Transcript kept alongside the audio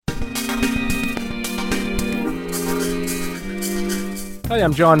Hi,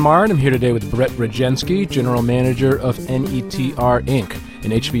 I'm John Marr, and I'm here today with Brett Brzezinski, General Manager of N.E.T.R. Inc.,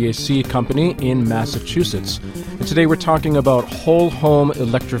 an HVAC company in Massachusetts. And today we're talking about whole home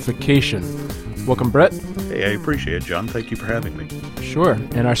electrification. Welcome, Brett. Hey, I appreciate it, John. Thank you for having me. Sure.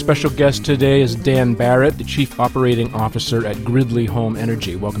 And our special guest today is Dan Barrett, the Chief Operating Officer at Gridley Home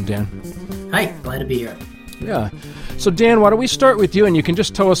Energy. Welcome, Dan. Hi, glad to be here. Yeah. So, Dan, why don't we start with you, and you can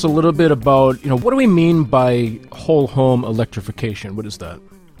just tell us a little bit about, what do we mean by whole home electrification? What is that?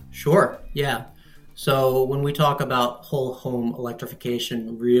 Sure. Yeah. So when we talk about whole home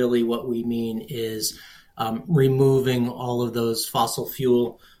electrification, really what we mean is removing all of those fossil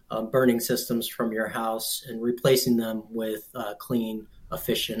fuel burning systems from your house and replacing them with clean,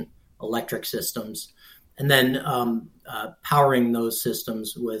 efficient electric systems, and then powering those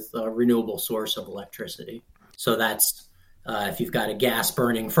systems with a renewable source of electricity. So that's if you've got a gas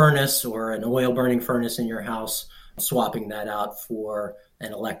burning furnace or an oil burning furnace in your house, swapping that out for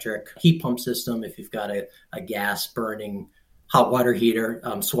an electric heat pump system. If you've got a gas burning hot water heater,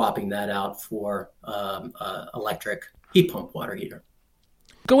 swapping that out for electric heat pump water heater.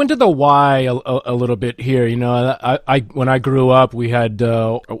 Go into the why a little bit here. I when I grew up, we had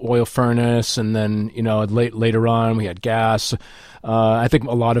oil furnace, and then later on we had gas. I think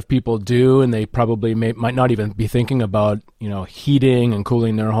a lot of people do, and they probably might not even be thinking about heating and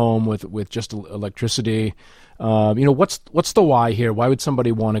cooling their home with just electricity. What's the why here? Why would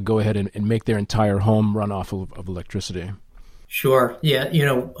somebody want to go ahead and make their entire home run off of electricity? Sure. Yeah.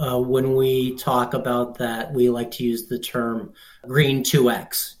 When we talk about that, we like to use the term green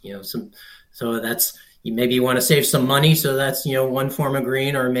 2X, so that's, maybe you want to save some money. So that's, one form of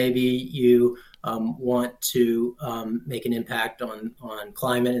green, or maybe you want to make an impact on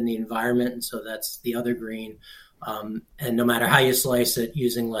climate and the environment. And so that's the other green. And no matter how you slice it,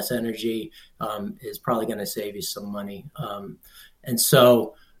 using less energy is probably going to save you some money. And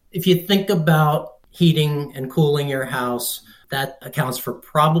so if you think about heating and cooling your house, that accounts for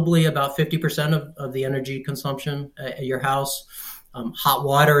probably about 50% of the energy consumption at your house. Hot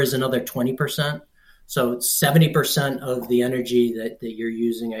water is another 20%. So 70% of the energy that you're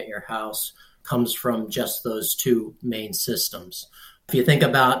using at your house comes from just those two main systems. If you think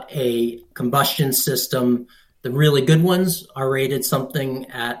about a combustion system, the really good ones are rated something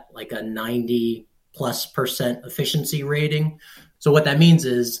at like a 90+% efficiency rating. So what that means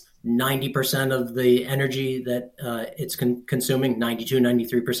is 90% of the energy that it's consuming, 92,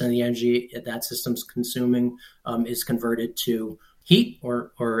 93% of the energy that system's consuming is converted to heat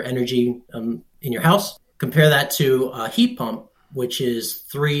or energy in your house. Compare that to a heat pump, which is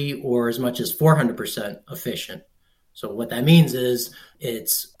 3 or as much as 400% efficient. So what that means is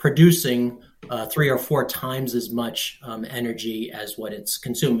it's producing 3 or 4 times as much energy as what it's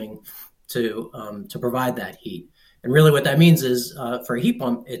consuming to provide that heat. And really what that means is for a heat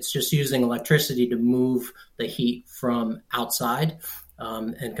pump, it's just using electricity to move the heat from outside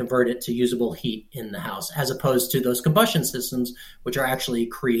and convert it to usable heat in the house, as opposed to those combustion systems, which are actually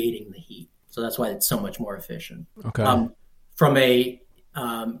creating the heat. So that's why it's so much more efficient. Okay. From a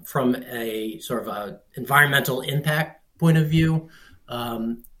sort of a environmental impact point of view, a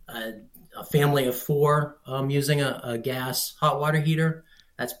family of 4 using a gas hot water heater,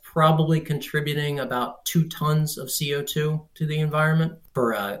 that's probably contributing about 2 tons of CO2 to the environment.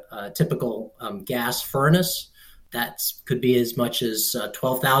 For a typical gas furnace, that could be as much as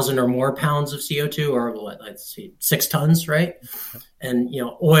 12,000 or more pounds of CO2, or 6 tons, right? And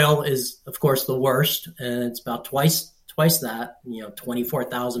oil is, of course, the worst, and it's about twice that,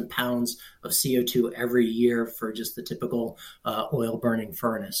 24,000 pounds of CO2 every year for just the typical oil burning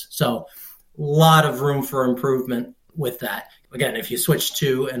furnace. So a lot of room for improvement with that. Again, if you switch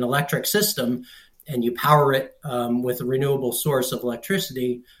to an electric system and you power it with a renewable source of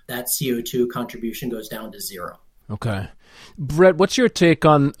electricity, that CO2 contribution goes down to 0. Okay. Brett, what's your take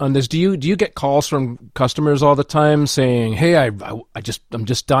on this? Do you get calls from customers all the time saying, "Hey, I'm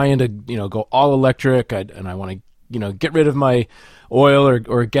just dying to go all electric, and I want to get rid of my oil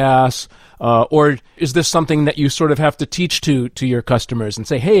or gas," or is this something that you sort of have to teach to your customers and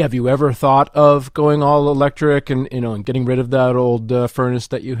say, "Hey, have you ever thought of going all electric and and getting rid of that old furnace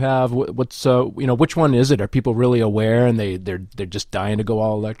that you have?" What's which one is it? Are people really aware and they're just dying to go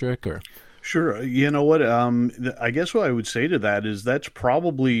all electric, or? Sure. You know what? I guess what I would say to that is that's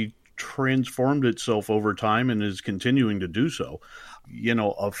probably transformed itself over time and is continuing to do so.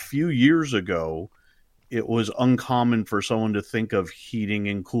 A few years ago, it was uncommon for someone to think of heating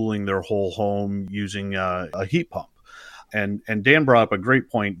and cooling their whole home using a heat pump. And Dan brought up a great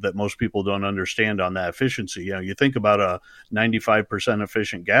point that most people don't understand on that efficiency. You think about a 95%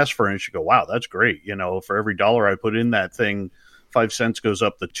 efficient gas furnace, you go, wow, that's great. For every dollar I put in that thing, 5 cents goes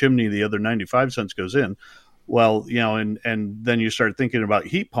up the chimney, the other 95 cents goes in. Well, and then you start thinking about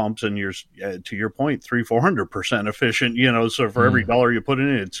heat pumps, and you're, to your point, 300-400% efficient, so for every dollar you put in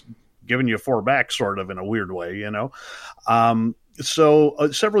it, it's giving you four back, sort of, in a weird way, So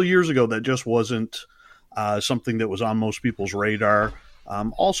several years ago, that just wasn't something that was on most people's radar.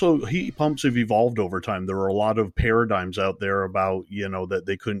 Also, heat pumps have evolved over time. There were a lot of paradigms out there about, that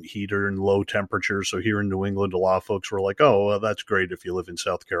they couldn't heat her in low temperatures. So here in New England, a lot of folks were like, oh, well, that's great if you live in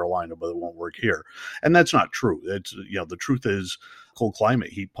South Carolina, but it won't work here. And that's not true. It's, the truth is cold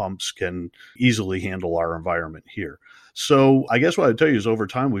climate heat pumps can easily handle our environment here. So I guess what I'd tell you is over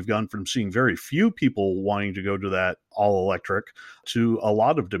time, we've gone from seeing very few people wanting to go to that all electric to a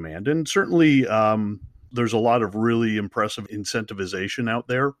lot of demand. And certainly, there's a lot of really impressive incentivization out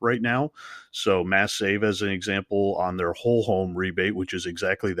there right now. So Mass Save, as an example, on their whole home rebate, which is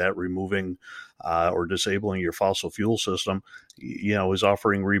exactly that, removing or disabling your fossil fuel system, is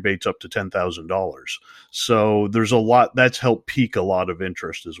offering rebates up to $10,000. So there's a lot that's helped pique a lot of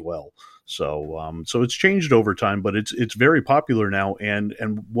interest as well. So it's changed over time, but it's very popular now.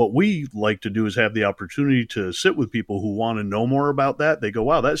 And what we like to do is have the opportunity to sit with people who want to know more about that. They go,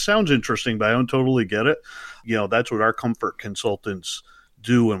 wow, that sounds interesting, but I don't totally get it. That's what our comfort consultants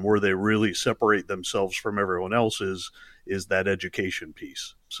do, and where they really separate themselves from everyone else is that education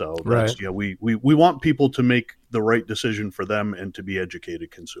piece. So that's, we want people to make the right decision for them and to be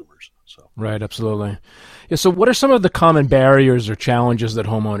educated consumers. So right, absolutely. Yeah. So what are some of the common barriers or challenges that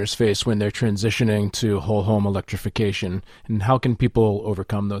homeowners face when they're transitioning to whole home electrification, and how can people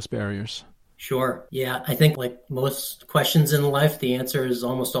overcome those barriers? Sure. Yeah. I think, like most questions in life, the answer is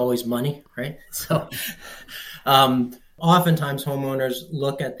almost always money, right? So oftentimes homeowners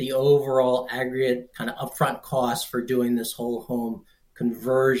look at the overall aggregate kind of upfront cost for doing this whole home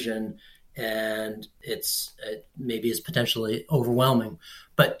conversion, and it maybe is potentially overwhelming.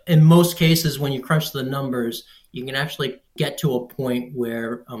 But in most cases, when you crunch the numbers, you can actually get to a point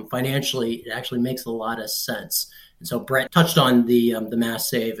where financially it actually makes a lot of sense. And so Brett touched on the Mass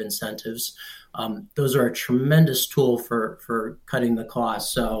Save incentives. Those are a tremendous tool for cutting the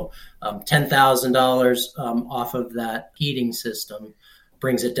cost. So $10,000 off of that heating system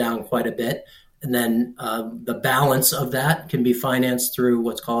brings it down quite a bit. And then the balance of that can be financed through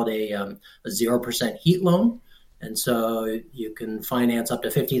what's called a 0% heat loan. And so you can finance up to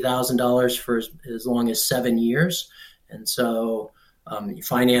 $50,000 for as long as 7 years. And so you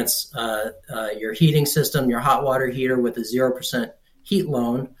finance your heating system, your hot water heater, with a 0% heat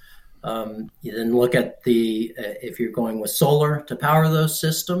loan. You then look at if you're going with solar to power those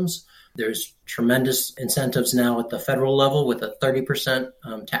systems, there's tremendous incentives now at the federal level with a 30%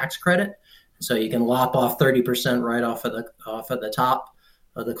 tax credit. So you can lop off 30% right off of the top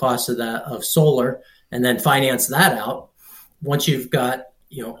of the cost of solar, and then finance that out. Once you've got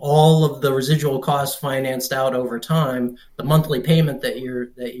all of the residual costs financed out over time, the monthly payment that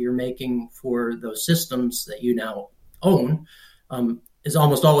you're making for those systems that you now own is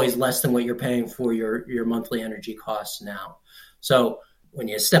almost always less than what you're paying for your monthly energy costs now. So when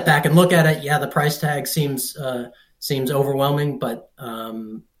you step back and look at it, the price tag seems overwhelming, but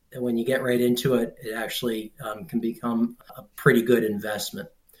when you get right into it, it actually can become a pretty good investment.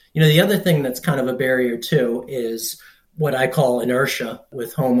 The other thing that's kind of a barrier too is what I call inertia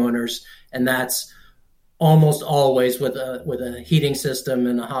with homeowners, and that's almost always with a heating system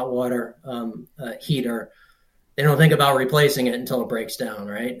and a hot water heater. They don't think about replacing it until it breaks down,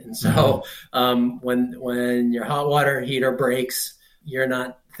 right? And so when your hot water heater breaks, you're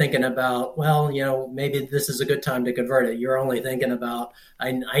not thinking about, maybe this is a good time to convert it. You're only thinking about,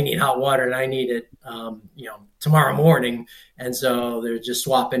 I need hot water and I need it, tomorrow morning. And so they're just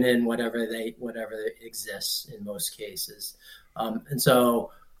swapping in whatever exists in most cases. And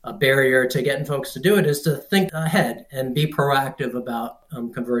so a barrier to getting folks to do it is to think ahead and be proactive about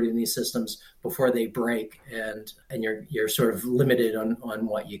converting these systems before they break, and you're sort of limited on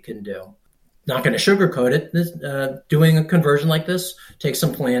what you can do. Not going to sugarcoat it. Doing a conversion like this takes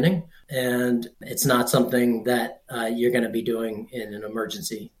some planning, and it's not something that you're going to be doing in an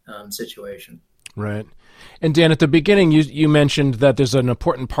emergency situation. Right. And Dan, at the beginning, you mentioned that there's an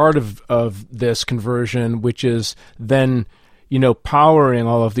important part of this conversion, which is then powering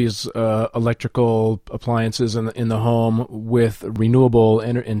all of these electrical appliances in the home with renewable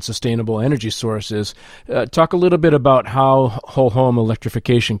and sustainable energy sources. Talk a little bit about how whole home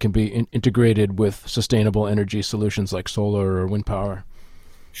electrification can be integrated with sustainable energy solutions like solar or wind power.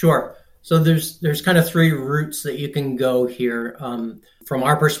 Sure. So there's kind of three routes that you can go here. From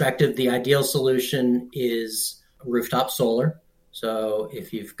our perspective, the ideal solution is rooftop solar. So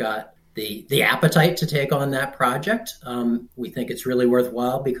if you've got the appetite to take on that project. We think it's really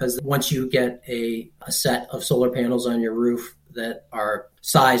worthwhile because once you get a set of solar panels on your roof that are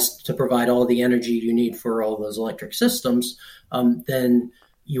sized to provide all the energy you need for all those electric systems, then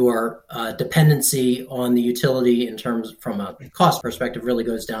your dependency on the utility in terms from a cost perspective really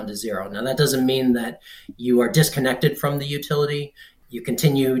goes down to zero. Now, that doesn't mean that you are disconnected from the utility. You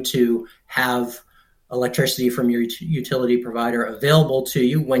continue to have electricity from your utility provider available to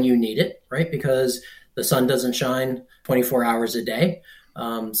you when you need it, right? Because the sun doesn't shine 24 hours a day.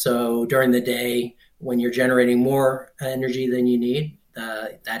 So during the day, when you're generating more energy than you need,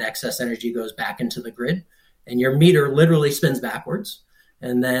 that excess energy goes back into the grid, and your meter literally spins backwards.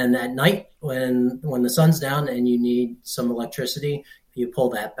 And then at night, when the sun's down and you need some electricity, you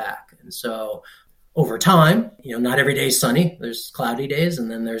pull that back. And so over time, not every day is sunny. There's cloudy days, and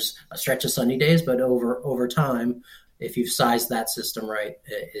then there's a stretch of sunny days. But over time, if you've sized that system right,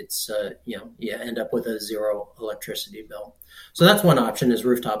 it's you end up with a zero electricity bill. So that's one option, is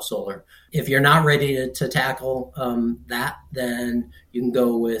rooftop solar. If you're not ready to tackle that, then you can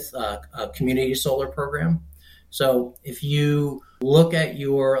go with a community solar program. So if you look at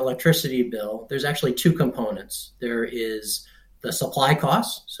your electricity bill, there's actually two components. There is the supply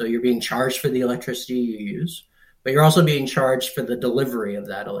costs, so you're being charged for the electricity you use, but you're also being charged for the delivery of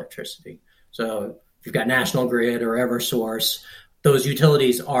that electricity. So if you've got National Grid or EverSource, those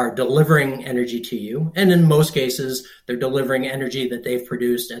utilities are delivering energy to you, and in most cases, they're delivering energy that they've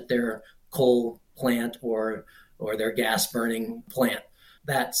produced at their coal plant or their gas burning plant.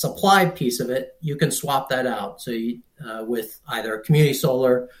 That supply piece of it, you can swap that out. So with either community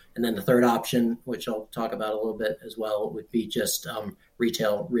solar, and then the third option, which I'll talk about a little bit as well, would be just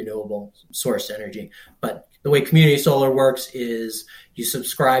retail renewable source energy. But the way community solar works is you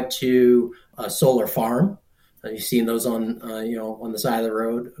subscribe to a solar farm. You've seen those on the side of the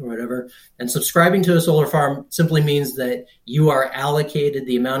road or whatever. And subscribing to a solar farm simply means that you are allocated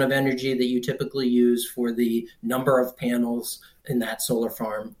the amount of energy that you typically use for the number of panels in that solar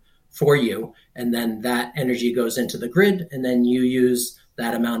farm for you. And then that energy goes into the grid, and then you use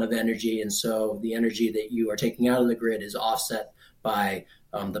that amount of energy. And so the energy that you are taking out of the grid is offset by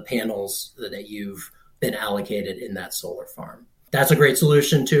the panels that you've been allocated in that solar farm. That's a great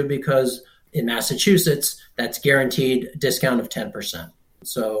solution too, because in Massachusetts, that's guaranteed a discount of 10%.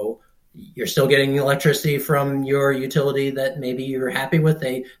 So you're still getting electricity from your utility that maybe you're happy with.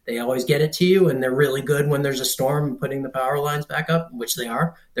 They always get it to you, and they're really good when there's a storm putting the power lines back up, which they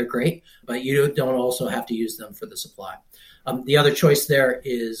are. They're great, but you don't also have to use them for the supply. The other choice there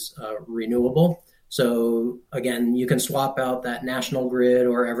is renewable. So again, you can swap out that National Grid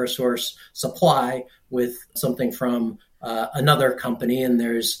or EverSource supply with something from another company, and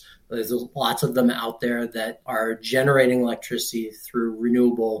there's lots of them out there that are generating electricity through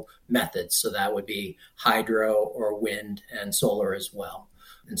renewable methods. So that would be hydro or wind and solar as well.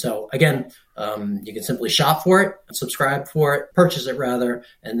 And so again, you can simply shop for it, subscribe for it, purchase it rather,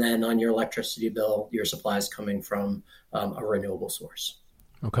 and then on your electricity bill, your supply is coming from a renewable source.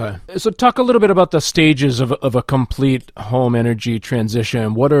 Okay. So talk a little bit about the stages of a complete home energy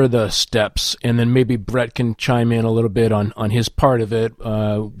transition. What are the steps? And then maybe Brett can chime in a little bit on his part of it,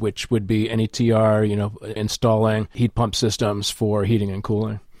 which would be N.E.T.R, installing heat pump systems for heating and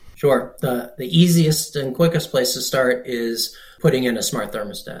cooling. Sure. The easiest and quickest place to start is putting in a smart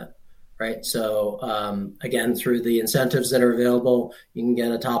thermostat, right? So again, through the incentives that are available, you can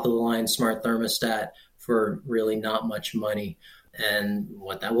get a top-of-the-line smart thermostat for really not much money. And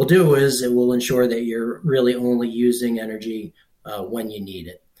what that will do is it will ensure that you're really only using energy when you need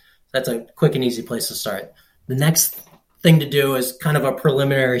it. That's a quick and easy place to start. The next thing to do is kind of a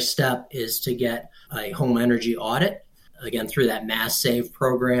preliminary step is to get a home energy audit. Again, through that Mass Save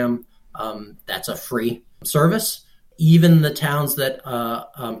program, that's a free service. Even the towns that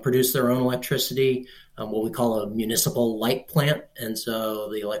produce their own electricity, what we call a municipal light plant. And so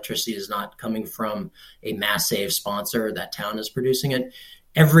the electricity is not coming from a Mass Save sponsor. That town is producing it.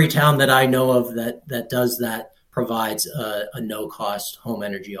 Every town that I know of that does that provides a no-cost home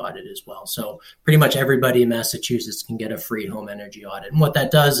energy audit as well. So pretty much everybody in Massachusetts can get a free home energy audit. And what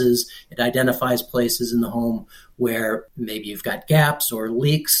that does is it identifies places in the home where maybe you've got gaps or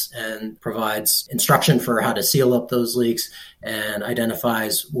leaks and provides instruction for how to seal up those leaks, and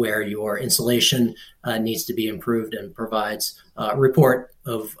identifies where your insulation needs to be improved and provides a report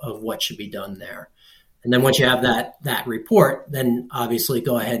of what should be done there. And then once you have that report, then obviously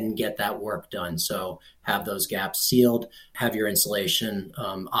go ahead and get that work done. So have those gaps sealed, have your insulation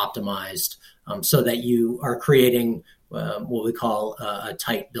optimized so that you are creating what we call a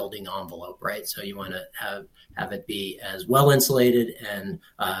tight building envelope, right? So you want to have it be as well insulated and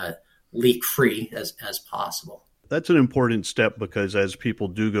leak free as possible. That's an important step, because as people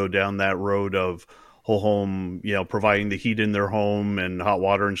do go down that road of whole home, providing the heat in their home and hot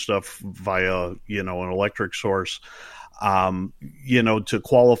water and stuff via, an electric source, to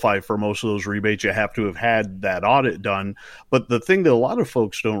qualify for most of those rebates, you have to have had that audit done. But the thing that a lot of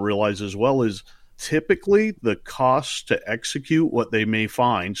folks don't realize as well is typically the cost to execute what they may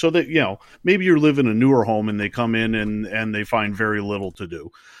find. So that, maybe you live in a newer home and they come in and they find very little to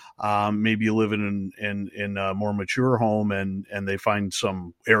do. Maybe you live in a more mature home and they find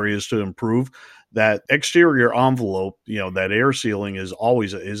some areas to improve. That exterior envelope, that air sealing is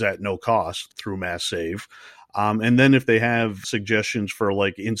at no cost through Mass Save. And then if they have suggestions for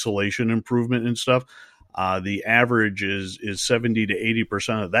like insulation improvement and stuff, the average is 70 to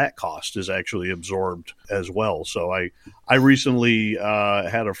 80% of that cost is actually absorbed as well. So I recently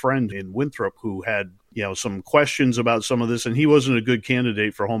had a friend in Winthrop who had some questions about some of this, and he wasn't a good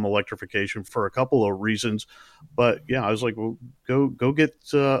candidate for home electrification for a couple of reasons. But yeah, I was like, well, go get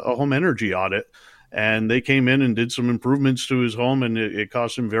a home energy audit. And they came in and did some improvements to his home, and it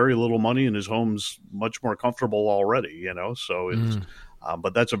cost him very little money, and his home's much more comfortable already, So it's,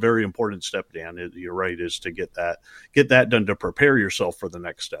 but that's a very important step, Dan. You're right, is to get that done to prepare yourself for the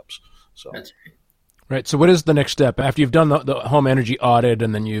next steps. So that's right. Right. So what is the next step after you've done the home energy audit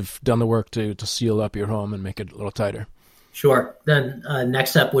and then you've done the work to seal up your home and make it a little tighter? Sure. Then next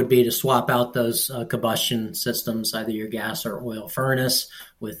step would be to swap out those combustion systems, either your gas or oil furnace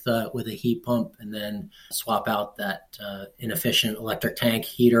with a heat pump, and then swap out that inefficient electric tank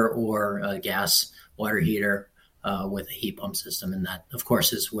heater or gas water heater with a heat pump system. And that, of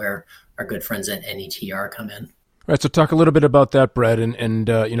course, is where our good friends at N.E.T.R come in. All right. So talk a little bit about that, Brett, and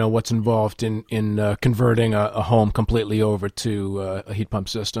what's involved in converting a home completely over to a heat pump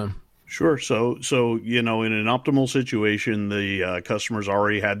system. Sure. So in an optimal situation, the customers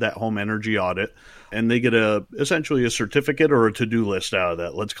already had that home energy audit, and they get essentially a certificate or a to-do list out of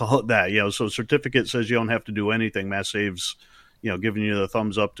that. Let's call it that. So certificate says you don't have to do anything. Mass Save's, giving you the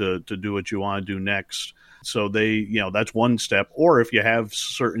thumbs up to do what you want to do next. So that's one step. Or if you have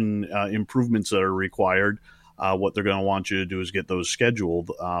certain improvements that are required, what they're going to want you to do is get those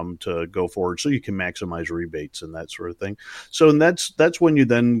scheduled to go forward so you can maximize rebates and that sort of thing. So and that's when you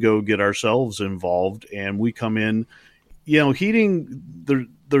then go get ourselves involved, and we come in. Heating,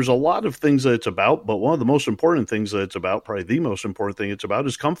 there's a lot of things that it's about, but one of the most important things that it's about, probably the most important thing it's about,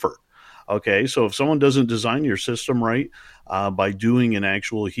 is comfort. Okay, so if someone doesn't design your system right by doing an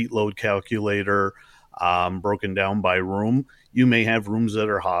actual heat load calculator broken down by room, you may have rooms that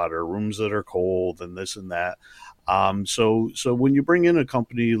are hot or rooms that are cold and this and that. So when you bring in a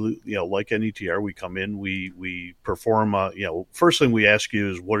company, like N.E.T.R, we come in, we perform first thing we ask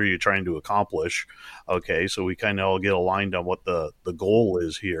you is, what are you trying to accomplish? Okay, so we kind of all get aligned on what the goal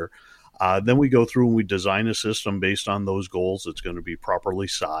is here. Then we go through and we design a system based on those goals that's going to be properly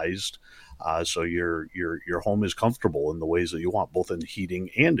sized. So your home is comfortable in the ways that you want, both in heating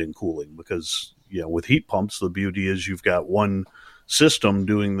and in cooling, because with heat pumps, the beauty is you've got one system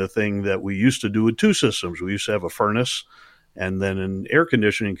doing the thing that we used to do with two systems. We used to have a furnace and then an air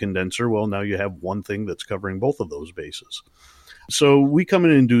conditioning condenser. Well, now you have one thing that's covering both of those bases. So we come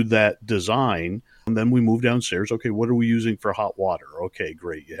in and do that design, and then we move downstairs. Okay, what are we using for hot water? Okay,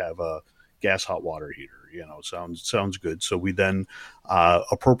 great. You have a gas hot water heater. Sounds good. So we then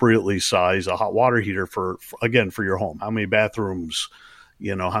appropriately size a hot water heater for your home. How many bathrooms?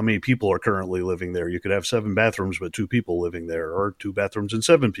 How many people are currently living there? You could have 7 bathrooms, but 2 people living there, or 2 bathrooms and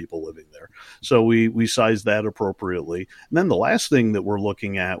 7 people living there. So we size that appropriately. And then the last thing that we're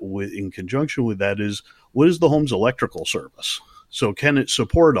looking at in conjunction with that is, what is the home's electrical service? So can it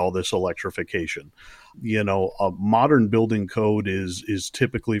support all this electrification? A modern building code is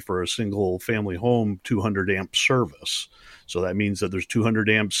typically for a single family home 200 amp service. So that means that there's 200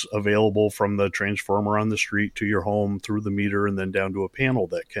 amps available from the transformer on the street to your home through the meter and then down to a panel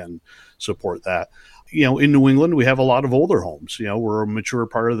that can support that. In New England, we have a lot of older homes. We're a mature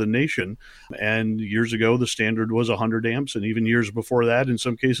part of the nation. And years ago, the standard was 100 amps. And even years before that, in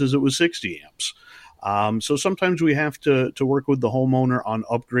some cases, it was 60 amps. So sometimes we have to work with the homeowner on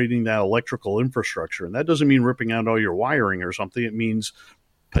upgrading that electrical infrastructure. And that doesn't mean ripping out all your wiring or something. It means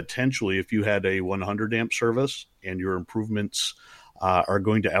potentially, if you had a 100 amp service and your improvements are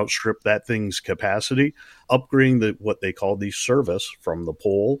going to outstrip that thing's capacity, upgrading what they call the service from the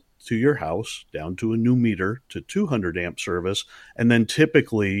pole to your house down to a new meter to 200 amp service. And then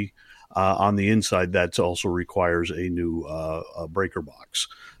typically on the inside, that also requires a new breaker box.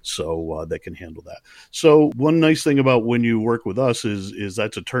 So that can handle that. So one nice thing about when you work with us is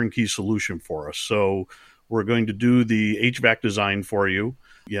that's a turnkey solution for us. So we're going to do the HVAC design for you.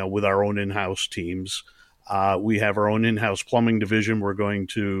 with our own in-house teams. We have our own in-house plumbing division. We're going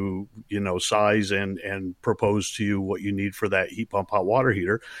to, size and propose to you what you need for that heat pump hot water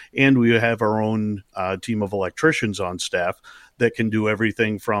heater. And we have our own team of electricians on staff that can do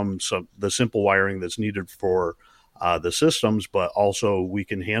everything from the simple wiring that's needed for the systems, but also we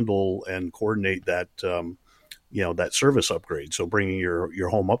can handle and coordinate that, that service upgrade. So bringing your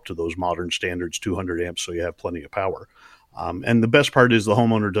home up to those modern standards, 200 amps, so you have plenty of power. And the best part is the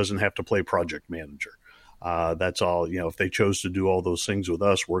homeowner doesn't have to play project manager. That's all, if they chose to do all those things with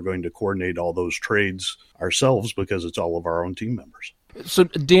us, we're going to coordinate all those trades ourselves because it's all of our own team members. So,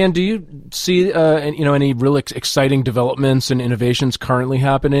 Dan, do you see any real exciting developments and innovations currently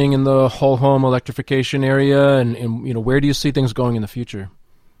happening in the whole home electrification area, and where do you see things going in the future?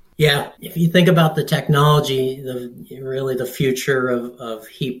 Yeah, if you think about the technology, the future of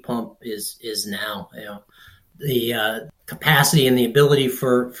heat pump is now. The capacity and the ability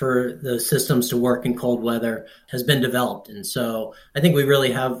for the systems to work in cold weather has been developed. And so I think we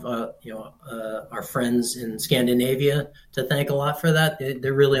really have, our friends in Scandinavia to thank a lot for that.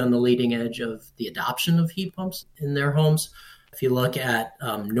 They're really on the leading edge of the adoption of heat pumps in their homes. If you look at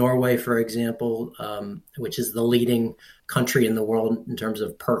Norway, for example, which is the leading country in the world in terms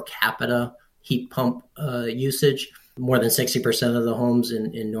of per capita heat pump usage, more than 60% of the homes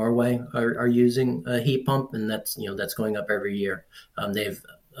in Norway are using a heat pump, and that's going up every year. They've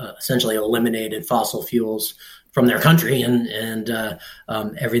essentially eliminated fossil fuels from their country, and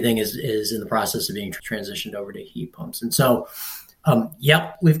everything is in the process of being transitioned over to heat pumps. And so,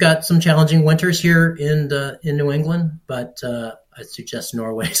 we've got some challenging winters here in New England, but I suggest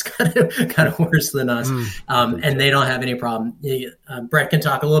Norway's kind of worse than us, and they don't have any problem. Brett can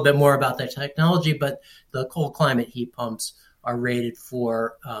talk a little bit more about their technology, but the cold climate heat pumps are rated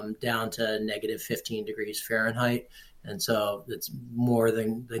for down to negative 15 degrees Fahrenheit. And so it's more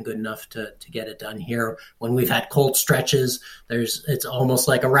than good enough to get it done here. When we've had cold stretches, it's almost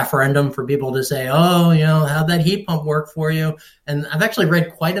like a referendum for people to say, how'd that heat pump work for you? And I've actually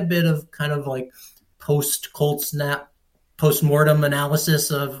read quite a bit of kind of like post-cold snap, post-mortem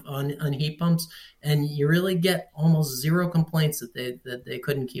analysis on heat pumps, and you really get almost zero complaints that they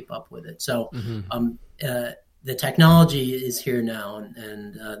couldn't keep up with it. So the technology is here now,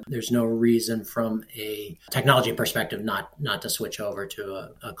 and there's no reason from a technology perspective not to switch over to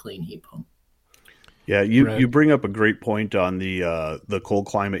a clean heat pump. Yeah, you bring up a great point on the cold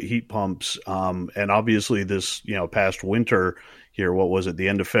climate heat pumps, and obviously this past winter here, what was it, the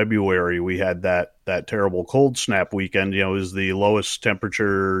end of February, we had that terrible cold snap weekend. It was the lowest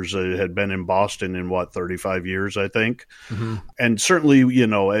temperatures had been in Boston in 35 years, I think. Mm-hmm. And certainly, in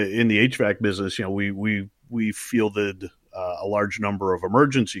the HVAC business, we fielded a large number of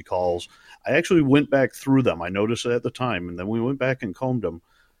emergency calls. I actually went back through them. I noticed it at the time, and then we went back and combed them.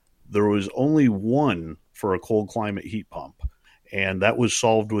 There was only one for a cold climate heat pump, and that was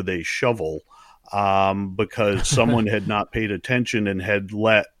solved with a shovel. Because someone had not paid attention and had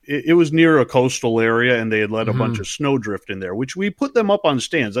let it was near a coastal area, and they had let a bunch of snowdrift in there, which we put them up on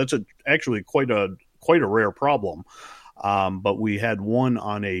stands. That's actually quite a rare problem. But we had one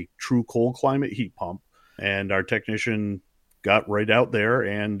on a true cold climate heat pump, and our technician got right out there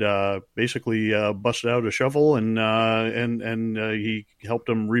and basically busted out a shovel and he helped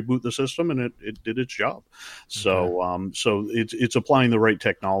them reboot the system, and it did its job. Okay. So it's applying the right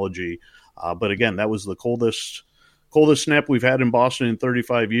technology. But again, that was the coldest snap we've had in Boston in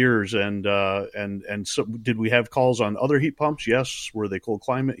 35 years. And so did we have calls on other heat pumps? Yes. Were they cold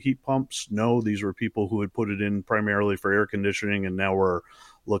climate heat pumps? No. These were people who had put it in primarily for air conditioning, and now we're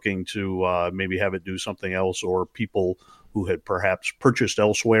looking to maybe have it do something else, or people who had perhaps purchased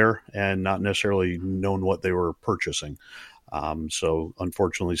elsewhere and not necessarily known what they were purchasing. So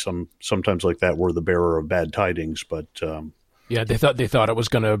unfortunately, sometimes like that, we're the bearer of bad tidings, but yeah, they thought it was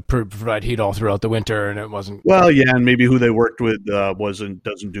going to provide heat all throughout the winter, and it wasn't. Well, yeah, and maybe who they worked with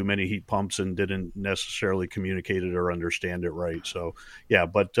doesn't do many heat pumps and didn't necessarily communicate it or understand it right. So yeah,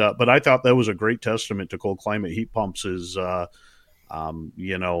 but I thought that was a great testament to cold climate heat pumps. Is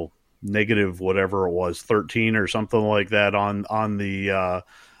negative whatever it was, 13 or something like that on the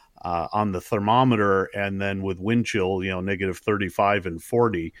thermometer, and then with wind chill, negative 35 and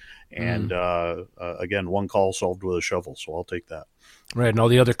 40. And again, one call solved with a shovel. So I'll take that. Right. And all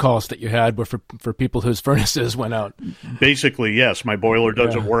the other calls that you had were for people whose furnaces went out. Basically, yes. My boiler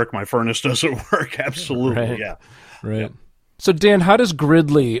doesn't work. My furnace doesn't work. Absolutely. Right. Yeah. Right. Yeah. So Dan, how does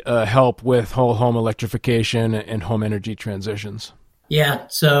Gridley help with whole home electrification and home energy transitions? Yeah,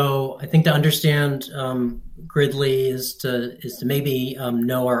 so I think to understand Gridley is to maybe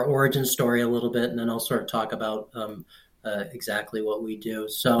know our origin story a little bit, and then I'll sort of talk about exactly what we do.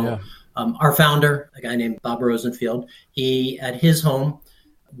 So Yeah. our founder, a guy named Bob Rosenfield, he at his home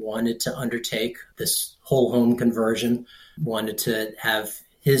wanted to undertake this whole home conversion, wanted to have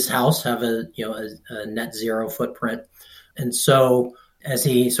his house have a net zero footprint. And so as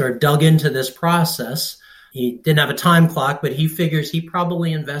he sort of dug into this process, he didn't have a time clock, but he figures he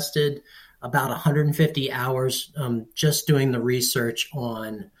probably invested about 150 hours just doing the research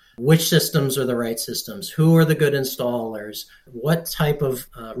on which systems are the right systems, who are the good installers, what type of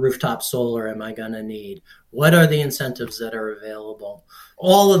rooftop solar am I going to need, what are the incentives that are available,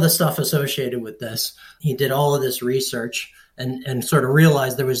 all of the stuff associated with this. He did all of this research and sort of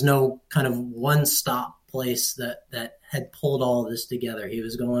realized there was no kind of one-stop place that had pulled all of this together. He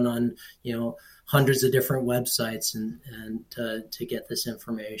was going on, hundreds of different websites and to get this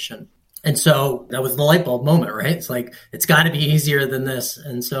information. And so that was the light bulb moment, right? It's like, it's got to be easier than this.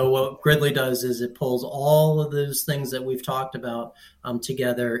 And so what Gridley does is it pulls all of those things that we've talked about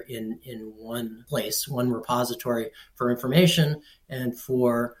together in one place, one repository for information and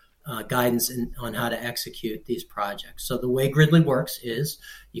for guidance on how to execute these projects. So the way Gridley works is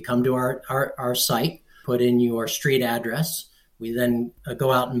you come to our site, put in your street address. We then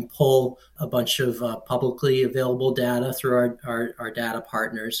go out and pull a bunch of publicly available data through our data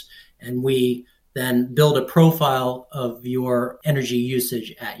partners, and we then build a profile of your energy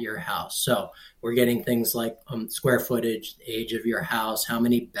usage at your house. So we're getting things like square footage, age of your house, how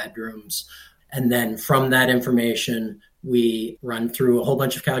many bedrooms, and then from that information, we run through a whole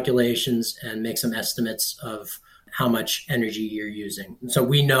bunch of calculations and make some estimates of how much energy you're using. And so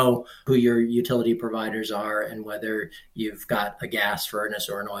we know who your utility providers are and whether you've got a gas furnace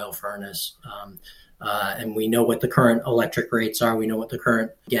or an oil furnace. And we know what the current electric rates are. We know what the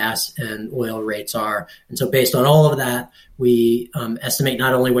current gas and oil rates are. And so based on all of that, we estimate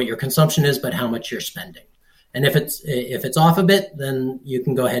not only what your consumption is, but how much you're spending. And if it's off a bit, then you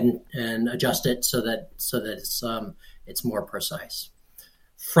can go ahead and adjust it so that it's more precise.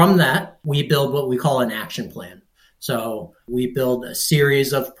 From that, we build what we call an action plan. So we build a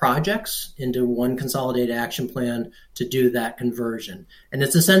series of projects into one consolidated action plan to do that conversion. And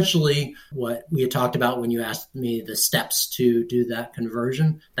it's essentially what we had talked about when you asked me the steps to do that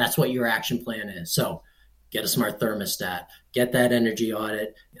conversion. That's what your action plan is. So get a smart thermostat, get that energy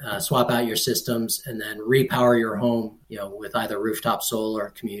audit, swap out your systems, and then repower your home, with either rooftop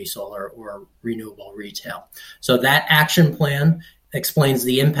solar, community solar, or renewable retail. So that action plan explains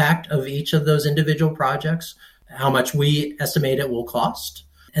the impact of each of those individual projects, how much we estimate it will cost,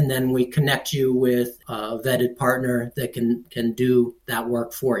 and then we connect you with a vetted partner that can do that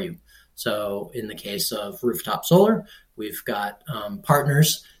work for you. So in the case of rooftop solar, we've got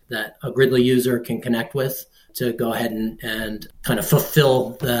partners that a Gridley user can connect with to go ahead and kind of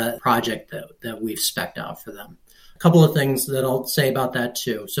fulfill the project that we've spec'd out for them. A couple of things that I'll say about that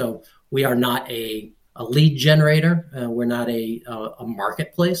too. So we are not a lead generator. We're not a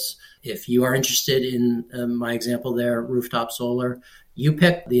marketplace. If you are interested in my example there, rooftop solar, you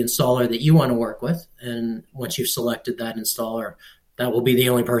pick the installer that you want to work with. And once you've selected that installer, that will be the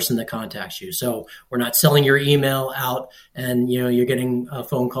only person that contacts you. So we're not selling your email out and you're getting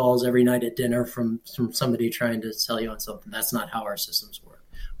phone calls every night at dinner from somebody trying to sell you on something. That's not how our systems work.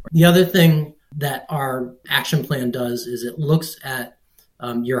 The other thing that our action plan does is it looks at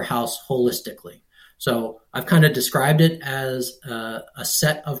your house holistically. So I've kind of described it as a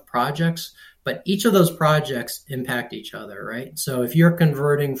set of projects, but each of those projects impact each other, right? So if you're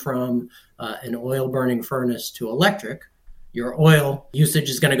converting from an oil burning furnace to electric, your oil usage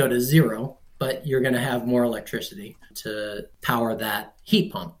is going to go to zero, but you're going to have more electricity to power that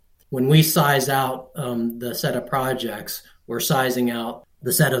heat pump. When we size out the set of projects, we're sizing out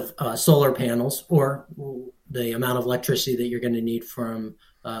the set of solar panels or the amount of electricity that you're going to need from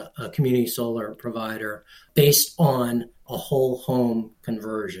a community solar provider based on a whole home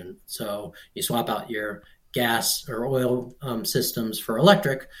conversion. So you swap out your gas or oil systems for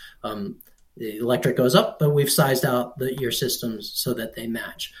electric. The electric goes up, but we've sized out your systems so that they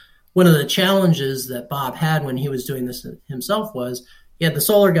match. One of the challenges that Bob had when he was doing this himself was he had the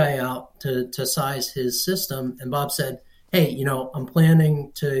solar guy out to size his system, and Bob said, hey, I'm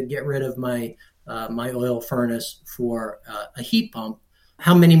planning to get rid of my oil furnace for a heat pump.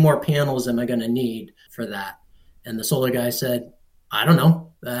 How many more panels am I going to need for that? And the solar guy said, I don't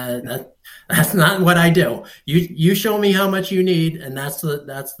know. That's not what I do. You show me how much you need, and that's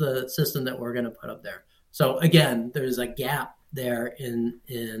the system that we're going to put up there. So again, there's a gap there in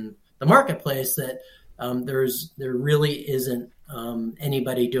the marketplace that there really isn't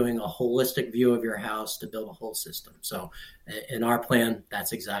anybody doing a holistic view of your house to build a whole system. So in our plan,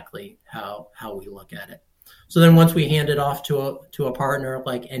 that's exactly how we look at it. So then once we hand it off to a partner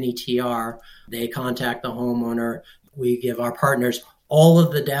like N.E.T.R, they contact the homeowner. We give our partners all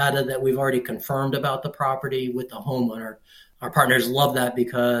of the data that we've already confirmed about the property with the homeowner. Our partners love that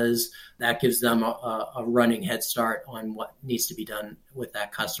because that gives them a running head start on what needs to be done with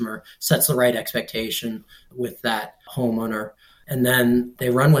that customer, sets the right expectation with that homeowner. And then they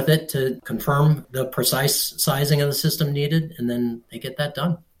run with it to confirm the precise sizing of the system needed, and then they get that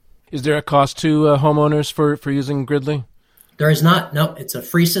done. Is there a cost to homeowners for using Gridly? There is not. No, it's a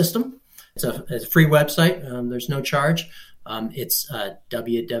free system. It's a free website. There's no charge. It's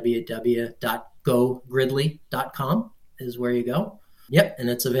www.gogridly.com is where you go. Yep, and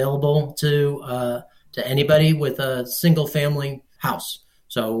it's available to anybody with a single family house.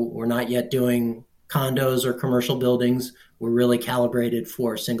 So we're not yet doing condos or commercial buildings. We're really calibrated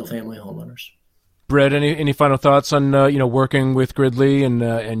for single family homeowners. Brett, any final thoughts on working with Gridly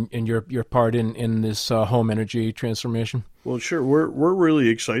and your part in this home energy transformation? Well, sure. We're really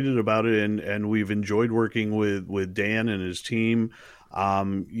excited about it, and we've enjoyed working with Dan and his team.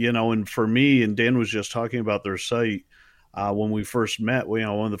 And for me, and Dan was just talking about their site. When we first met,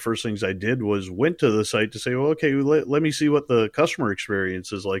 one of the first things I did was went to the site to say, well, okay, let me see what the customer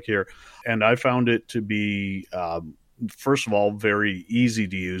experience is like here. And I found it to be, first of all, very easy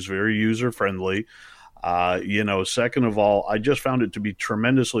to use, very user-friendly. Second of all, I just found it to be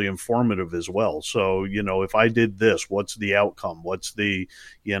tremendously informative as well. So, if I did this, what's the outcome? What's the,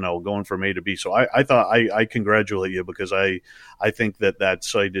 going from A to B? So I thought I congratulate you because I think that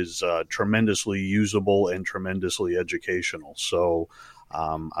site is tremendously usable and tremendously educational. So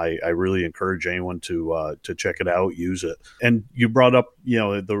I really encourage anyone to check it out, use it. And you brought up,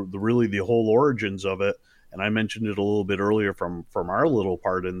 the whole origins of it. And I mentioned it a little bit earlier from our little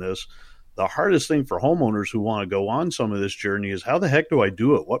part in this. The hardest thing for homeowners who want to go on some of this journey is how the heck do I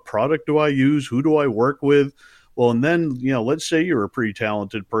do it? What product do I use? Who do I work with? Well, and then, let's say you're a pretty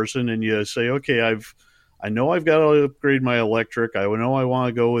talented person and you say, okay, I know I've got to upgrade my electric. I know I want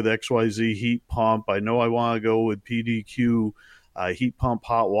to go with XYZ heat pump. I know I want to go with PDQ heat pump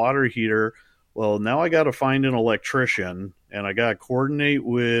hot water heater. Well, now I got to find an electrician and I got to coordinate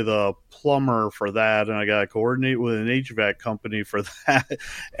with a plumber for that. And I got to coordinate with an HVAC company for that.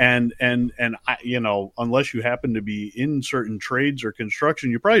 And I, unless you happen to be in certain trades or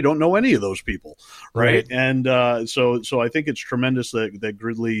construction, you probably don't know any of those people. Right. And so I think it's tremendous that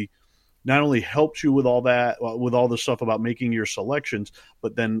Gridly not only helps you with all that, with all the stuff about making your selections,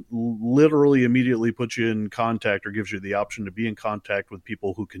 but then literally immediately puts you in contact or gives you the option to be in contact with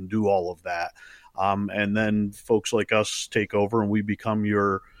people who can do all of that. And then folks like us take over and we become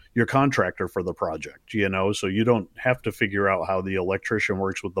your contractor for the project, so you don't have to figure out how the electrician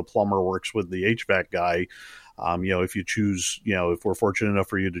works with the plumber, works with the HVAC guy. If you choose, if we're fortunate enough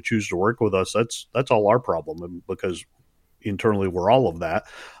for you to choose to work with us, that's all our problem, because internally we're all of that.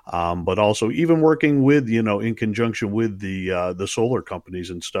 But also even working with, in conjunction with the solar companies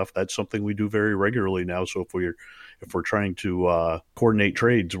and stuff, that's something we do very regularly now. So if we're trying to coordinate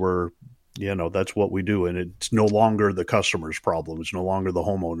trades, that's what we do. And it's no longer the customer's problem. It's no longer the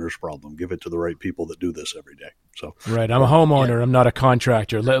homeowner's problem. Give it to the right people that do this every day. So right. I'm a homeowner. Yeah. I'm not a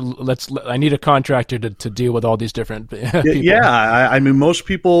contractor. I need a contractor to deal with all these different people. Yeah. I mean, most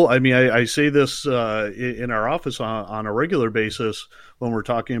people, I say this in our office on a regular basis when we're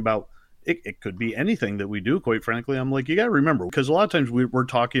talking about it could be anything that we do, quite frankly. I'm like, you got to remember, because a lot of times we're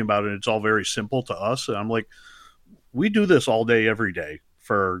talking about it. It's all very simple to us. And I'm like, we do this all day, every day.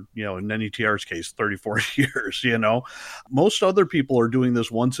 For, in N.E.T.R's case, 34 years, most other people are doing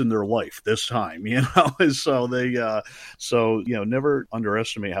this once in their life this time, so they, never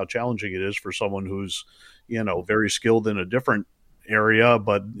underestimate how challenging it is for someone who's, very skilled in a different area,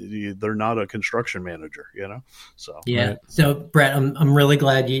 but they're not a construction manager, so. Yeah. Right. So Brett, I'm really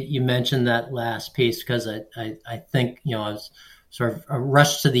glad you mentioned that last piece, because I think, I was sort of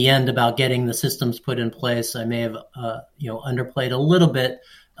rushed to the end about getting the systems put in place. I may have, underplayed a little bit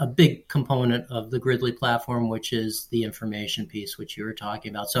a big component of the Gridly platform, which is the information piece, which you were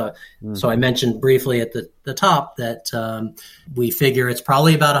talking about. So I mentioned briefly at the top that we figure it's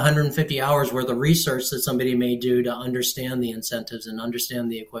probably about 150 hours worth of research that somebody may do to understand the incentives and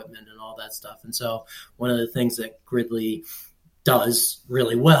understand the equipment and all that stuff. And so one of the things that Gridly does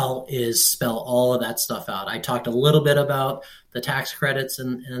really well is spell all of that stuff out. I talked a little bit about the tax credits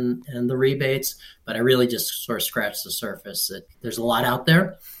and the rebates, but I really just sort of scratched the surface. There's a lot out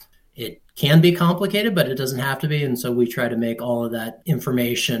there. It can be complicated, but it doesn't have to be. And so we try to make all of that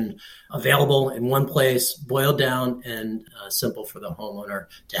information available in one place, boiled down and simple for the homeowner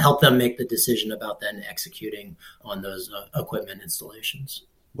to help them make the decision about then executing on those equipment installations.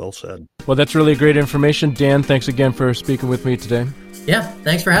 Well said. Well, that's really great information. Dan, thanks again for speaking with me today. Yeah,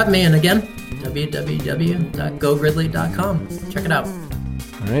 thanks for having me. And again, www.gogridley.com. Check it out.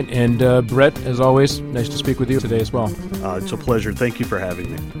 All right. And Brett, as always, nice to speak with you today as well. It's a pleasure. Thank you for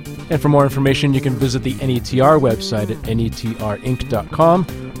having me. And for more information, you can visit the N.E.T.R website at netrainc.com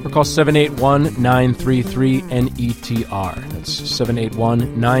or call 781-933-NETR. That's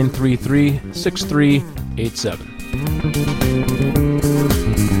 781-933-6387.